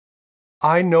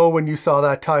I know when you saw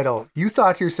that title, you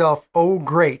thought to yourself, oh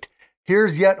great,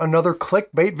 here's yet another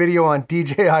clickbait video on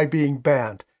DJI being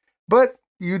banned. But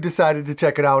you decided to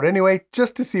check it out anyway,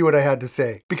 just to see what I had to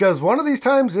say. Because one of these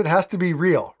times it has to be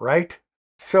real, right?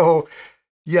 So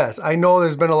yes, I know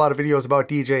there's been a lot of videos about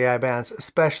DJI bans,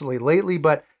 especially lately,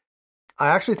 but I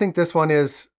actually think this one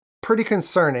is pretty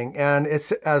concerning, and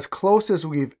it's as close as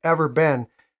we've ever been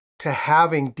to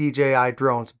having DJI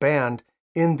drones banned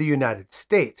in the United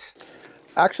States.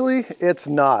 Actually, it's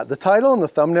not. The title and the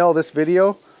thumbnail of this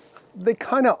video, they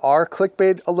kind of are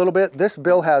clickbait a little bit. This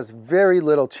bill has very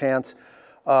little chance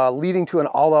leading to an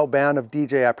all-out ban of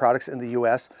DJI products in the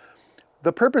US.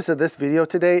 The purpose of this video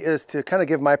today is to kind of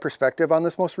give my perspective on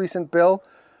this most recent bill,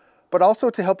 but also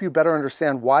to help you better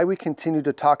understand why we continue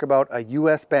to talk about a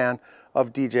US ban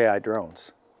of DJI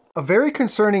drones. A very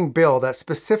concerning bill that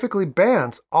specifically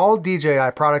bans all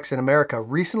DJI products in America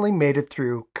recently made it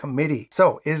through committee.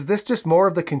 So is this just more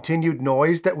of the continued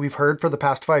noise that we've heard for the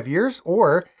past 5 years,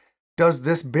 or does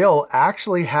this bill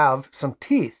actually have some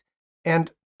teeth? And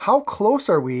how close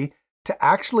are we to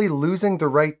actually losing the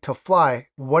right to fly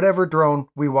whatever drone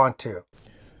we want to?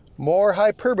 More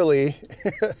hyperbole.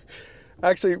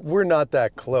 Actually, we're not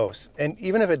that close. And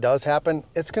even if it does happen,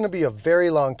 it's going to be a very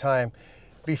long time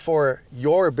before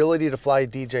your ability to fly a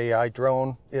DJI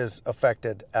drone is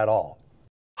affected at all.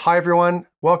 Hi everyone,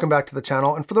 welcome back to the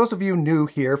channel. And for those of you new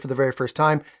here for the very first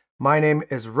time, my name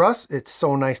is Russ. It's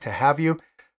so nice to have you.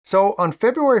 So on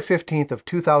February 15th of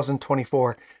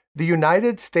 2024, the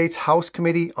United States House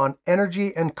Committee on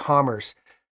Energy and Commerce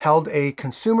held a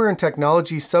Consumer and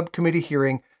Technology Subcommittee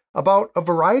hearing about a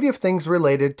variety of things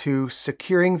related to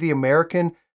securing the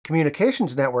American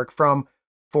communications network from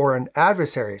foreign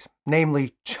adversaries,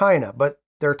 namely China. But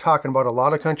they're talking about a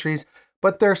lot of countries,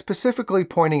 but they're specifically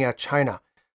pointing at China.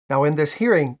 Now in this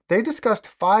hearing, they discussed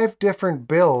 5 different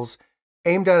bills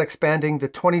aimed at expanding the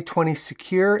 2020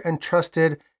 Secure and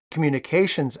Trusted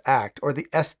Communications Act, or the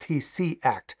STC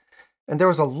Act. And there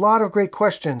was a lot of great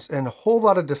questions and a whole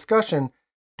lot of discussion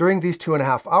during these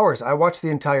 2.5 hours. I watched the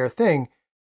entire thing,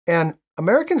 and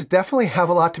Americans definitely have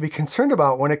a lot to be concerned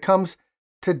about when it comes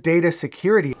to data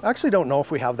security. I actually don't know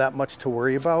if we have that much to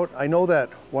worry about. I know that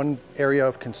one area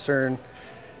of concern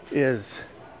is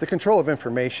the control of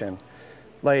information.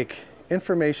 Like,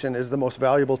 information is the most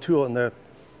valuable tool in the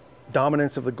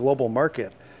dominance of the global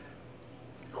market.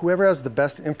 Whoever has the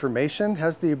best information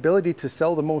has the ability to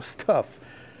sell the most stuff.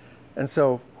 And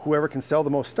so whoever can sell the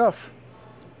most stuff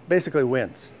basically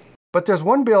wins. But there's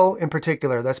one bill in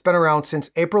particular that's been around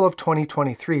since April of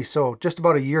 2023, so just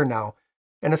about a year now.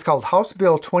 And it's called House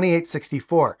Bill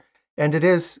 2864, and it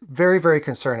is very, very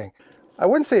concerning. I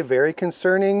wouldn't say very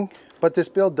concerning, but this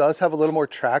bill does have a little more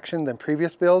traction than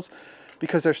previous bills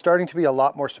because there's starting to be a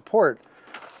lot more support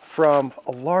from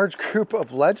a large group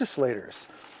of legislators.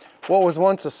 What was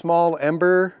once a small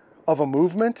ember of a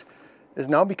movement is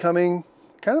now becoming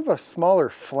kind of a smaller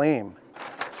flame.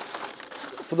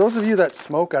 For those of you that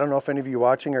smoke, I don't know if any of you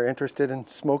watching are interested in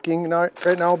smoking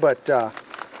right now, but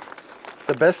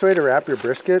the best way to wrap your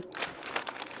brisket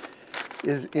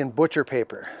is in butcher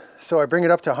paper. So I bring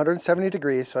it up to 170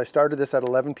 degrees. So I started this at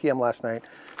 11 p.m. last night.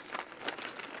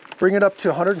 Bring it up to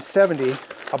 170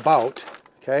 about,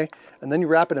 okay? And then you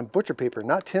wrap it in butcher paper,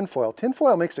 not tin foil. Tin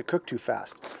foil makes it cook too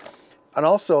fast. And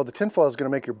also the tin foil is gonna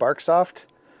make your bark soft.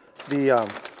 The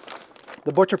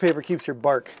butcher paper keeps your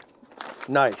bark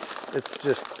nice. It's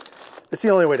the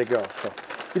only way to go. So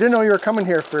you didn't know you were coming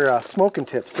here for smoking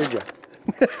tips, did you?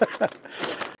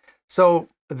 So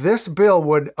this bill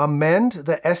would amend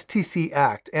the STC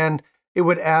Act, and it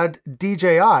would add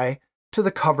DJI to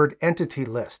the covered entity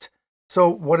list. So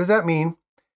what does that mean?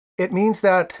 It means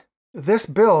that this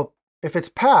bill, if it's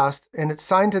passed and it's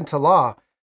signed into law,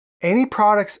 any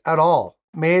products at all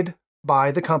made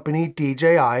by the company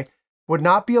DJI would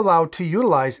not be allowed to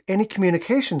utilize any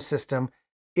communication system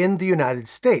in the United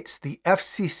States. The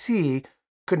FCC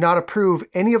could not approve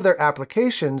any of their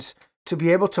applications to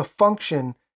be able to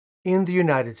function in the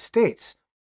United States.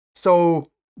 So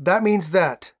that means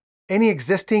that any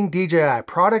existing DJI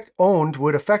product owned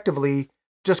would effectively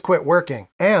just quit working,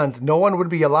 and no one would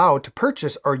be allowed to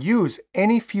purchase or use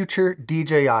any future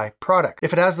DJI product.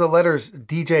 If it has the letters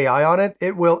DJI on it,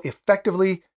 it will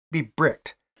effectively be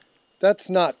bricked. That's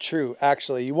not true,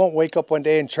 actually. You won't wake up one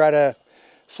day and try to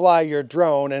fly your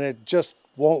drone and it just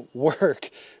won't work.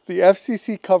 The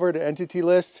FCC covered entity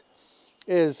list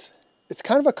it's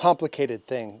kind of a complicated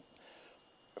thing.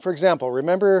 For example,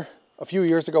 remember a few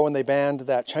years ago when they banned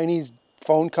that Chinese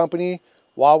phone company,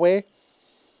 Huawei?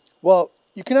 Well,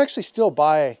 you can actually still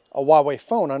buy a Huawei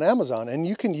phone on Amazon and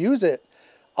you can use it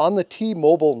on the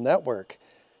T-Mobile network.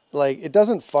 Like, it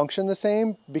doesn't function the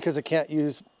same because it can't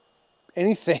use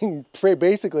anything,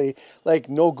 basically, like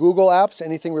no Google apps,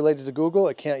 anything related to Google,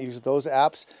 it can't use those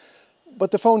apps.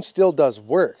 But the phone still does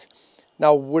work.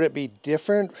 Now, would it be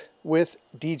different with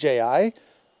DJI?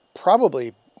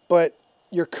 Probably, but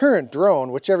your current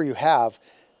drone, whichever you have,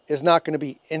 is not going to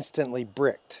be instantly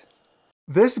bricked.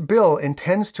 This bill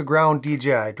intends to ground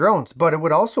DJI drones, but it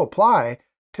would also apply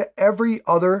to every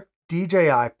other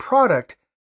DJI product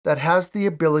that has the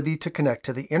ability to connect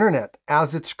to the internet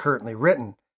as it's currently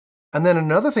written. And then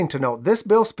another thing to note, this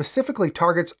bill specifically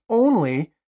targets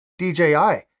only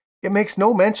DJI. It makes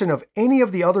no mention of any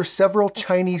of the other several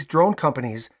Chinese drone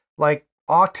companies, like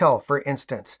Autel, for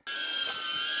instance.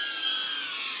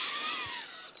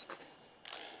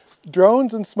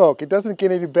 Drones and smoke, it doesn't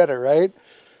get any better, right?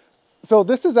 So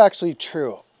this is actually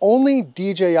true. Only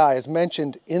DJI is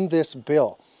mentioned in this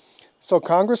bill. So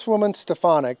Congresswoman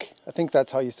Stefanik, I think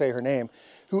that's how you say her name,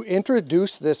 who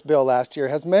introduced this bill last year,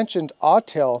 has mentioned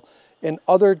Autel in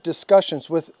other discussions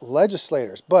with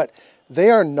legislators, but they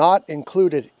are not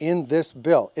included in this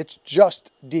bill. It's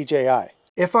just DJI.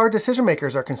 If our decision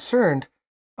makers are concerned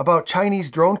about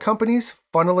Chinese drone companies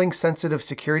funneling sensitive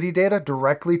security data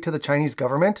directly to the Chinese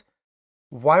government,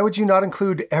 why would you not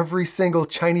include every single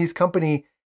Chinese company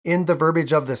in the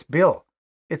verbiage of this bill?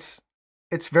 It's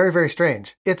very, very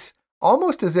strange. It's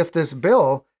almost as if this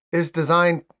bill is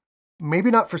designed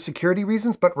maybe not for security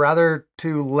reasons, but rather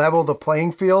to level the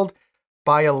playing field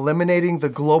by eliminating the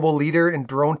global leader in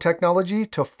drone technology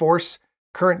to force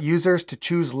current users to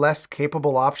choose less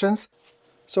capable options.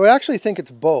 So I actually think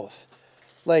it's both.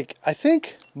 Like, I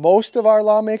think most of our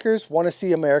lawmakers want to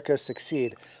see America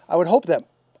succeed. I would hope that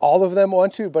all of them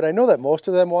want to, but I know that most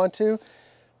of them want to.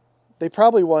 They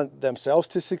probably want themselves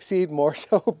to succeed more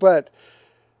so, but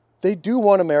they do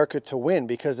want America to win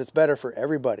because it's better for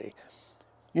everybody.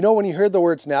 You know, when you hear the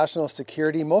words national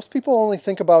security, most people only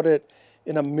think about it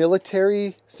in a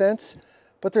military sense,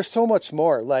 but there's so much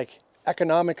more, like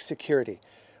economic security.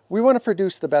 We want to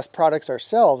produce the best products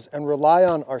ourselves and rely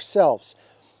on ourselves.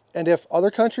 And if other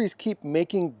countries keep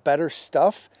making better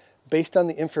stuff based on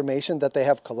the information that they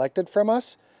have collected from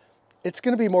us, it's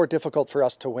going to be more difficult for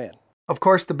us to win. Of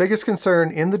course, the biggest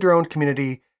concern in the drone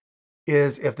community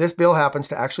is if this bill happens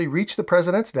to actually reach the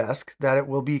president's desk, that it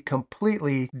will be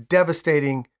completely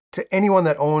devastating to anyone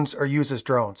that owns or uses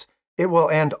drones. It will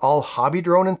end all hobby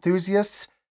drone enthusiasts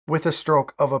with a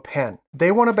stroke of a pen.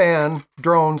 They want to ban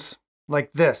drones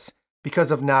like this because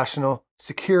of national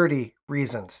security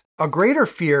reasons. A greater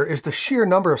fear is the sheer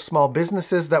number of small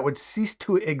businesses that would cease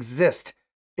to exist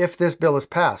if this bill is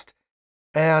passed,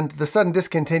 and the sudden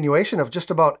discontinuation of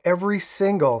just about every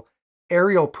single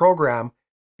aerial program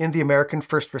in the American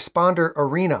first responder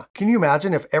arena. Can you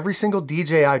imagine if every single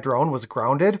DJI drone was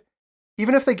grounded?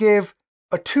 Even if they gave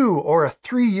a 2 or a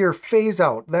 3-year phase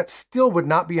out, that still would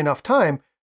not be enough time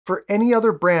for any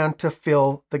other brand to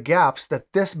fill the gaps that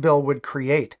this bill would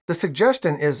create. The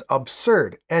suggestion is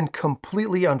absurd and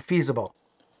completely unfeasible.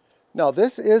 Now,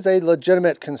 this is a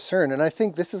legitimate concern, and I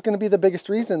think this is going to be the biggest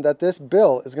reason that this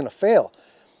bill is going to fail.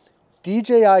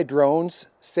 DJI drones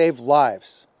save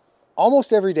lives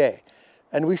almost every day,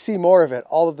 and we see more of it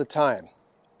all of the time.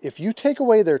 If you take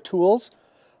away their tools,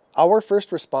 our first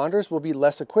responders will be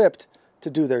less equipped to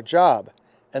do their job,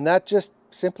 and that just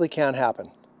simply can't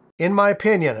happen. In my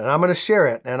opinion, and I'm going to share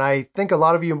it, and I think a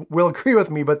lot of you will agree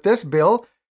with me, but this bill,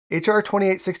 HR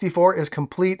 2864, is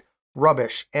complete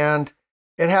rubbish, and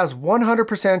it has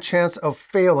 100% chance of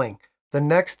failing the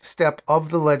next step of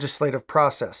the legislative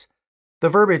process. The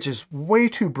verbiage is way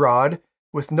too broad,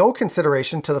 with no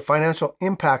consideration to the financial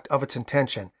impact of its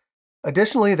intention.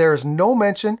 Additionally, there is no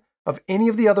mention of any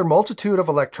of the other multitude of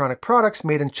electronic products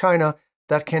made in China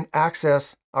that can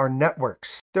access our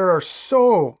networks. There are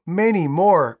so many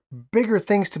more bigger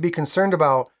things to be concerned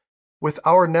about with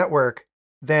our network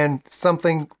than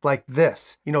something like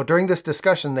this. You know, during this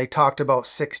discussion, they talked about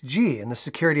 6G and the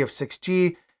security of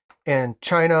 6G and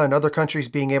China and other countries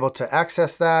being able to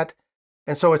access that.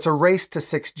 And so it's a race to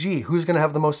 6G. Who's going to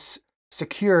have the most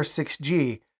secure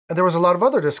 6G? And there was a lot of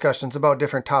other discussions about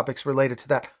different topics related to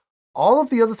that. All of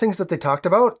the other things that they talked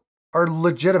about are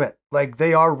legitimate, like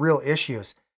they are real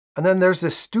issues. And then there's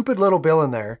this stupid little bill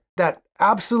in there that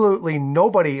absolutely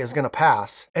nobody is going to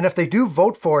pass. And if they do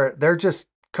vote for it, they're just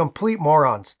complete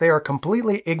morons. They are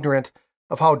completely ignorant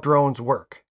of how drones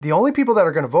work. The only people that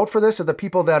are going to vote for this are the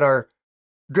people that are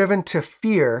driven to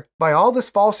fear by all this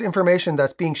false information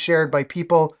that's being shared by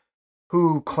people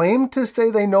who claim to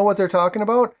say they know what they're talking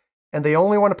about, and they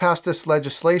only want to pass this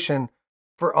legislation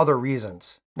for other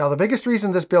reasons. Now, the biggest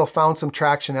reason this bill found some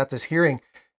traction at this hearing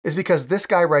is because this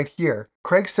guy right here,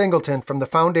 Craig Singleton from the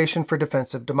Foundation for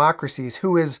Defensive Democracies,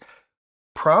 who is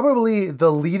probably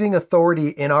the leading authority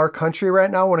in our country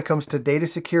right now when it comes to data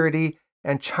security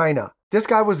and China. This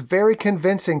guy was very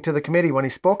convincing to the committee when he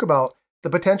spoke about the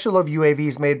potential of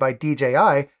UAVs made by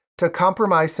DJI to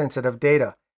compromise sensitive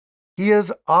data. He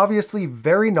is obviously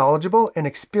very knowledgeable and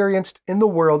experienced in the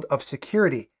world of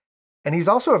security. And he's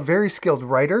also a very skilled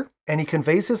writer, and he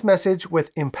conveys his message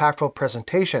with impactful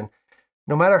presentation,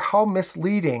 no matter how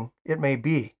misleading it may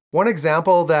be. One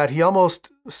example that he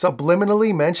almost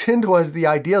subliminally mentioned was the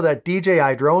idea that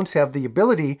DJI drones have the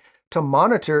ability to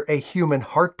monitor a human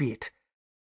heartbeat.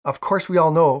 Of course, we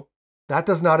all know that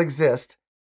does not exist.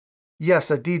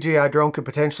 Yes, a DJI drone could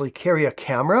potentially carry a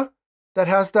camera that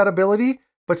has that ability,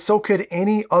 but so could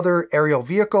any other aerial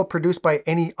vehicle produced by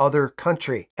any other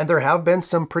country. And there have been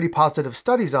some pretty positive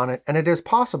studies on it, and it is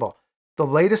possible. The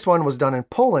latest one was done in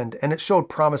Poland, and it showed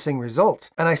promising results.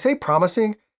 And I say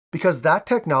promising because that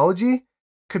technology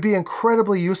could be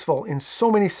incredibly useful in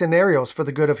so many scenarios for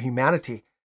the good of humanity,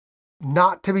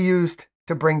 not to be used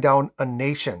to bring down a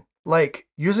nation. Like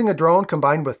using a drone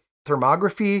combined with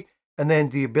thermography and then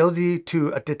the ability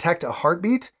to detect a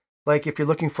heartbeat, like if you're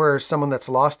looking for someone that's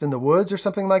lost in the woods or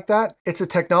something like that, it's a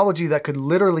technology that could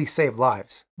literally save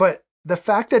lives. But the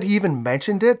fact that he even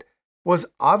mentioned it was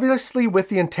obviously with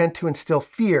the intent to instill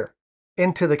fear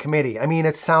into the committee. I mean,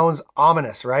 it sounds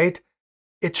ominous, right?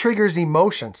 It triggers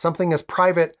emotion, something as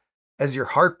private as your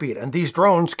heartbeat. And these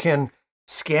drones can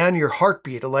scan your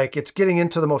heartbeat like it's getting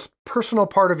into the most personal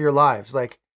part of your lives.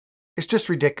 Like, it's just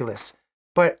ridiculous.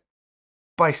 But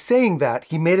by saying that,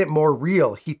 he made it more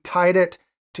real. He tied it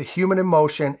to human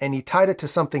emotion, and he tied it to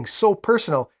something so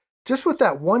personal just with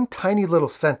that one tiny little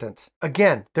sentence.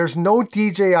 Again, there's no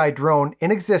DJI drone in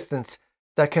existence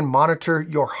that can monitor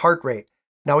your heart rate.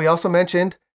 Now, he also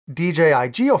mentioned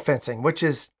DJI geofencing, which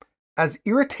is as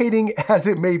irritating as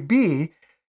it may be.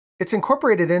 It's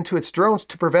incorporated into its drones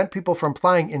to prevent people from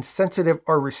flying in sensitive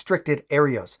or restricted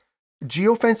areas.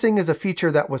 Geofencing is a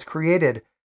feature that was created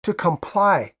to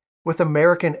comply with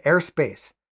American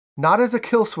airspace, not as a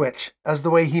kill switch, as the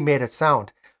way he made it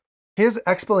sound. His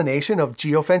explanation of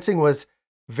geofencing was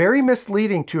very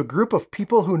misleading to a group of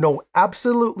people who know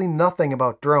absolutely nothing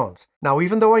about drones. Now,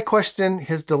 even though I question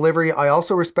his delivery, I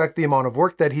also respect the amount of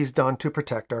work that he's done to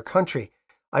protect our country.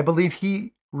 I believe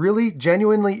he really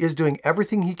genuinely is doing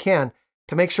everything he can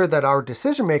to make sure that our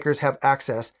decision makers have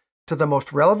access to the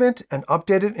most relevant and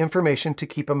updated information to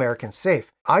keep Americans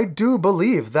safe. I do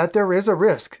believe that there is a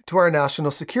risk to our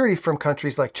national security from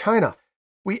countries like China.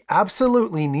 We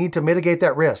absolutely need to mitigate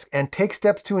that risk and take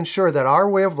steps to ensure that our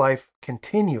way of life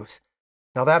continues.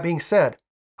 Now, that being said,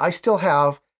 I still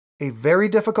have a very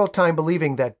difficult time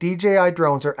believing that DJI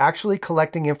drones are actually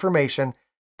collecting information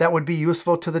that would be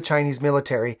useful to the Chinese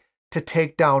military to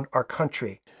take down our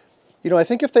country. You know, I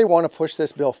think if they want to push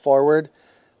this bill forward,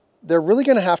 they're really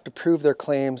going to have to prove their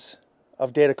claims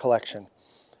of data collection.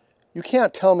 You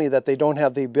can't tell me that they don't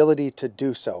have the ability to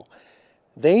do so.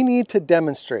 They need to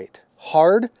demonstrate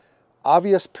hard,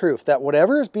 obvious proof that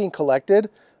whatever is being collected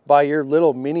by your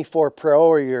little Mini 4 Pro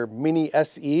or your Mini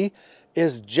SE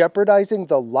is jeopardizing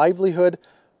the livelihood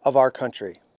of our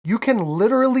country. You can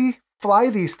literally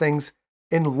fly these things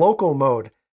in local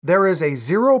mode. There is a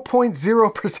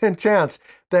 0.0% chance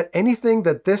that anything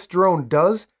that this drone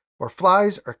does or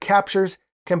flies or captures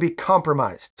can be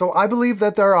compromised. So I believe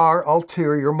that there are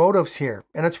ulterior motives here,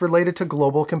 and it's related to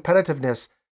global competitiveness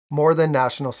more than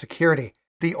national security.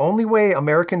 The only way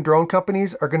American drone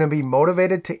companies are going to be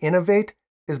motivated to innovate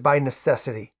is by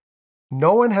necessity.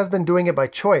 No one has been doing it by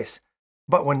choice,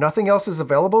 but when nothing else is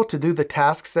available to do the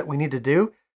tasks that we need to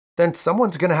do, then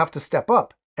someone's going to have to step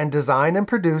up and design and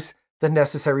produce the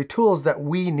necessary tools that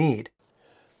we need.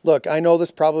 Look, I know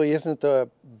this probably isn't the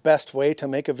best way to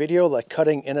make a video, like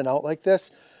cutting in and out like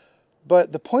this,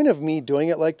 but the point of me doing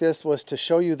it like this was to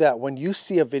show you that when you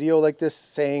see a video like this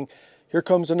saying, here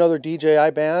comes another DJI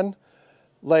ban,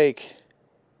 like,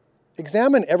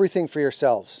 examine everything for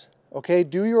yourselves, okay?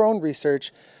 Do your own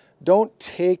research. Don't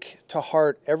take to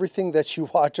heart everything that you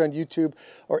watch on YouTube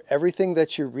or everything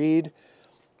that you read,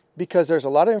 because there's a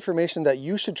lot of information that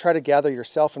you should try to gather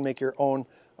yourself and make your own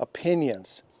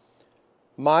opinions.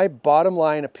 My bottom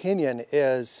line opinion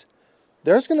is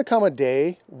there's going to come a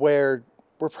day where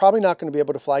we're probably not going to be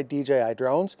able to fly DJI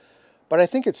drones, but I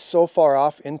think it's so far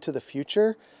off into the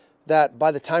future that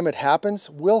by the time it happens,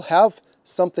 we'll have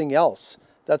something else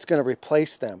that's going to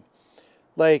replace them.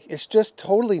 Like, it's just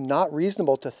totally not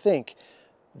reasonable to think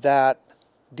that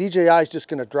DJI is just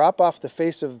going to drop off the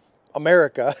face of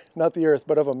America, not the earth,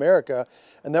 but of America,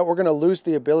 and that we're going to lose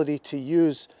the ability to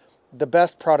use the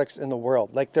best products in the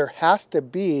world. Like there has to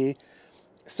be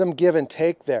some give and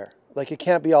take there. Like it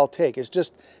can't be all take.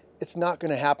 It's not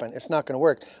going to happen. It's not going to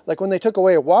work. Like when they took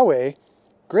away Huawei,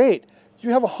 great. You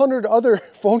have 100 other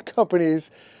phone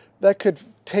companies that could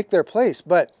take their place,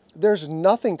 but there's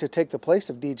nothing to take the place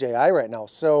of DJI right now.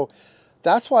 So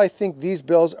that's why I think these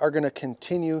builds are going to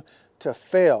continue to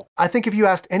fail. I think if you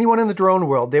asked anyone in the drone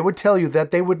world, they would tell you that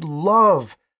they would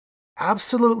love,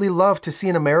 absolutely love to see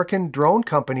an American drone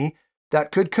company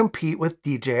that could compete with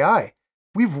DJI.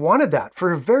 We've wanted that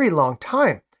for a very long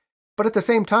time. But at the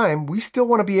same time, we still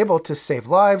want to be able to save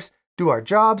lives, do our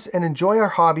jobs, and enjoy our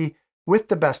hobby with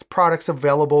the best products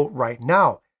available right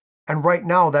now. And right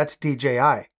now, that's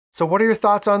DJI. So what are your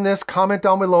thoughts on this? Comment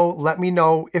down below, let me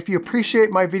know. If you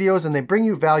appreciate my videos and they bring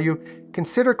you value,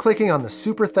 consider clicking on the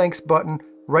super thanks button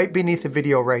right beneath the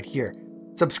video right here.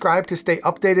 Subscribe to stay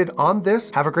updated on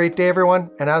this. Have a great day, everyone.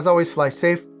 And as always, fly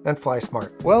safe and fly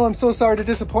smart. Well, I'm so sorry to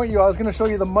disappoint you. I was going to show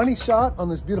you the money shot on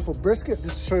this beautiful brisket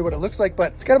just to show you what it looks like,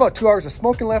 but it's got about 2 hours of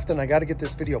smoking left and I got to get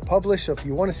this video published. So if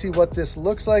you want to see what this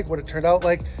looks like, what it turned out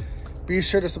like, be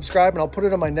sure to subscribe and I'll put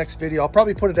it on my next video. I'll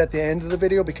probably put it at the end of the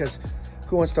video because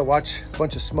who wants to watch a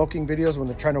bunch of smoking videos when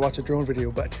they're trying to watch a drone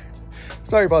video, but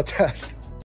sorry about that.